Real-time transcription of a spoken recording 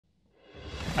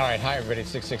All right, hi everybody,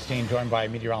 6:16, joined by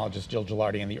meteorologist Jill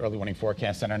Gilardi in the Early Warning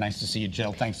Forecast Center. Nice to see you,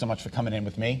 Jill. Thanks so much for coming in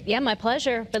with me. Yeah, my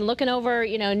pleasure. Been looking over,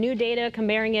 new data,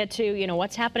 comparing it to,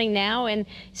 what's happening now, and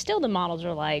still the models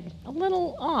are like a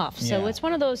little off. So it's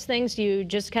one of those things you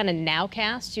just kind of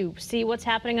nowcast, you see what's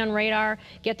happening on radar,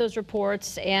 get those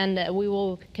reports, and we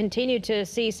will continue to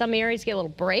see some areas get a little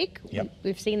break. Yep.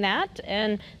 We've seen that,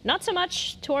 and not so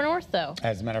much to our north, though.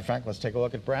 As a matter of fact, let's take a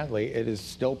look at Bradley. It is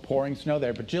still pouring snow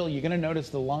there, but Jill, you're going to notice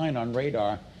the line on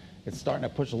radar. It's starting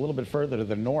to push a little bit further to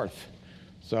the north.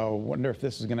 So I wonder if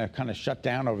this is going to kind of shut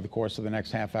down over the course of the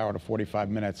next half hour to 45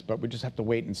 minutes, but we just have to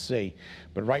wait and see.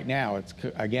 But right now, it's,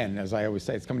 again, as I always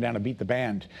say, it's coming down to beat the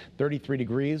band. 33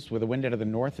 degrees with a wind out of the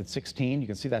north at 16. You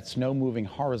can see that snow moving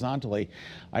horizontally.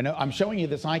 I know I'm showing you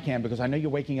this ICAM because I know you're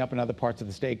waking up in other parts of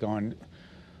the state going,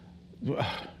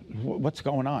 what's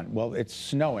going on? Well, it's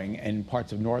snowing in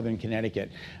parts of northern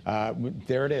Connecticut.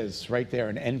 There it is, right there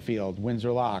in Enfield,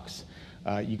 Windsor Locks.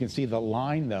 You can see the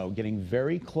line, though, getting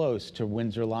very close to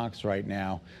Windsor Locks right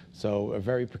now. So a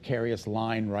very precarious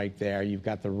line right there. You've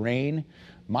got the rain,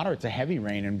 moderate to heavy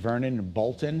rain in Vernon and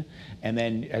Bolton. And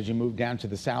then as you move down to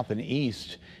the south and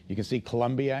east, you can see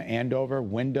Columbia, Andover,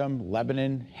 Windham,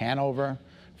 Lebanon, Hanover,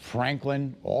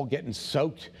 Franklin, all getting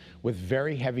soaked with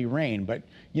very heavy rain. But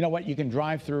you know what? You can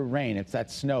drive through rain. It's that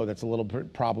snow that's a little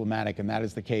bit problematic, and that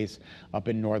is the case up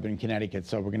in northern Connecticut.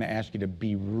 So we're going to ask you to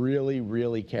be really,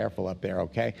 really careful up there,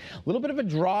 okay? A little bit of a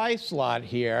dry slot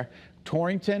here.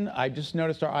 Torrington, I just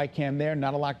noticed our ICAM there,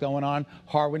 not a lot going on.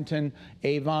 Harwinton,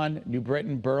 Avon, New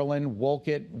Britain, Berlin,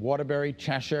 Wolcott, Waterbury,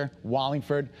 Cheshire,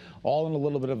 Wallingford, all in a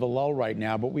little bit of a lull right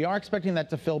now, but we are expecting that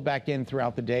to fill back in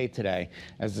throughout the day today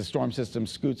as the storm system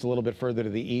scoots a little bit further to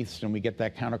the east and we get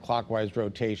that counterclockwise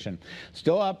rotation.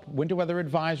 Still up, winter weather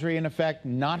advisory in effect,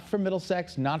 not for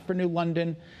Middlesex, not for New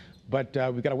London, but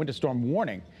we've got a winter storm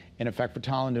warning in effect for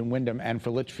Tolland and Windham and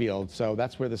for Litchfield. So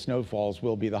that's where the snowfalls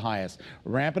will be the highest.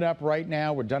 Ramp it up right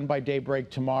now. We're done by daybreak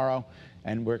tomorrow.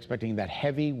 And we're expecting that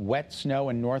heavy, wet snow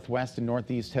in northwest and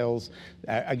northeast hills.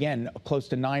 Again, close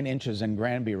to 9 inches in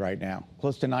Granby right now.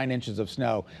 Close to 9 inches of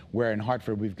snow, where in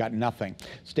Hartford we've got nothing.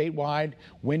 Statewide,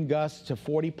 wind gusts to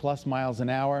 40+ miles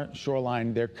an hour.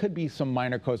 Shoreline, there could be some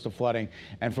minor coastal flooding.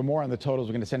 And for more on the totals,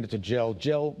 we're going to send it to Jill.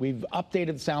 Jill, we've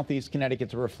updated southeast Connecticut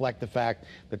to reflect the fact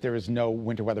that there is no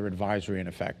winter weather advisory in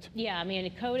effect. Yeah, I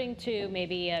mean, coding to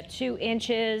maybe 2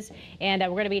 inches. And we're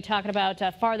going to be talking about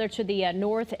farther to the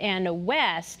north and west.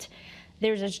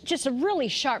 There's just a really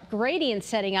sharp gradient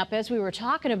setting up, as we were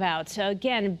talking about. So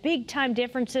again, big time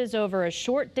differences over a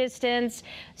short distance.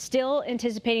 Still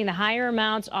anticipating the higher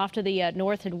amounts off to the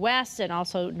north and west, and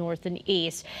also north and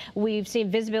east. We've seen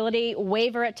visibility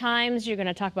waver at times. You're going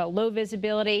to talk about low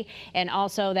visibility, and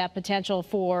also that potential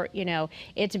for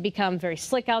it to become very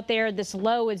slick out there. This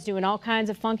low is doing all kinds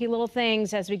of funky little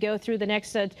things as we go through the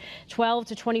next 12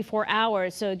 to 24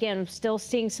 hours. So again, I'm still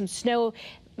seeing some snow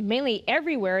mainly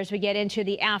everywhere as we get into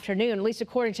the afternoon, at least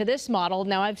according to this model.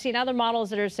 Now, I've seen other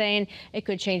models that are saying it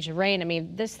could change the rain. I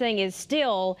mean, this thing is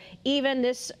still, even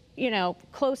this,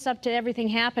 close up to everything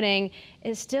happening,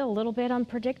 is still a little bit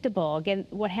unpredictable. Again,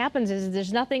 what happens is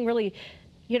there's nothing really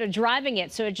driving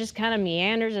it, so it just kind of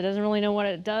meanders. It doesn't really know what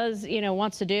it does,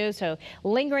 wants to do. So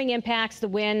lingering impacts, the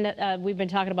wind, we've been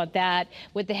talking about that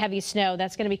with the heavy snow.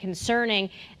 That's going to be concerning.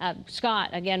 Scott,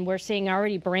 again, we're seeing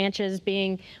already branches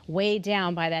being weighed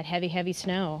down by that heavy, heavy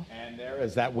snow. And there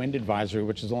is that wind advisory,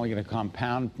 which is only going to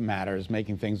compound matters,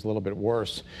 making things a little bit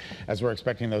worse, as we're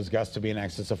expecting those gusts to be in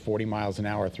excess of 40 miles an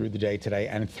hour through the day today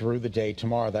and through the day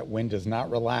tomorrow. That wind does not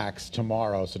relax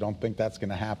tomorrow, so don't think that's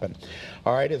going to happen.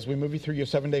 All right, as we move you through your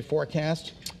 7-day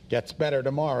forecast, gets better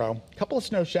tomorrow. A couple of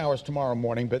snow showers tomorrow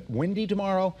morning, but windy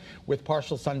tomorrow with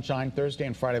partial sunshine. Thursday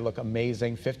and Friday look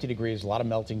amazing. 50 degrees, a lot of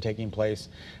melting taking place.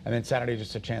 And then Saturday,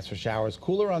 just a chance for showers.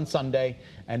 Cooler on Sunday,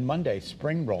 and Monday,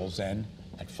 spring rolls in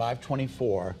at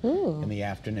 5:24 in the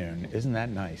afternoon. Isn't that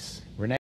nice? Renee?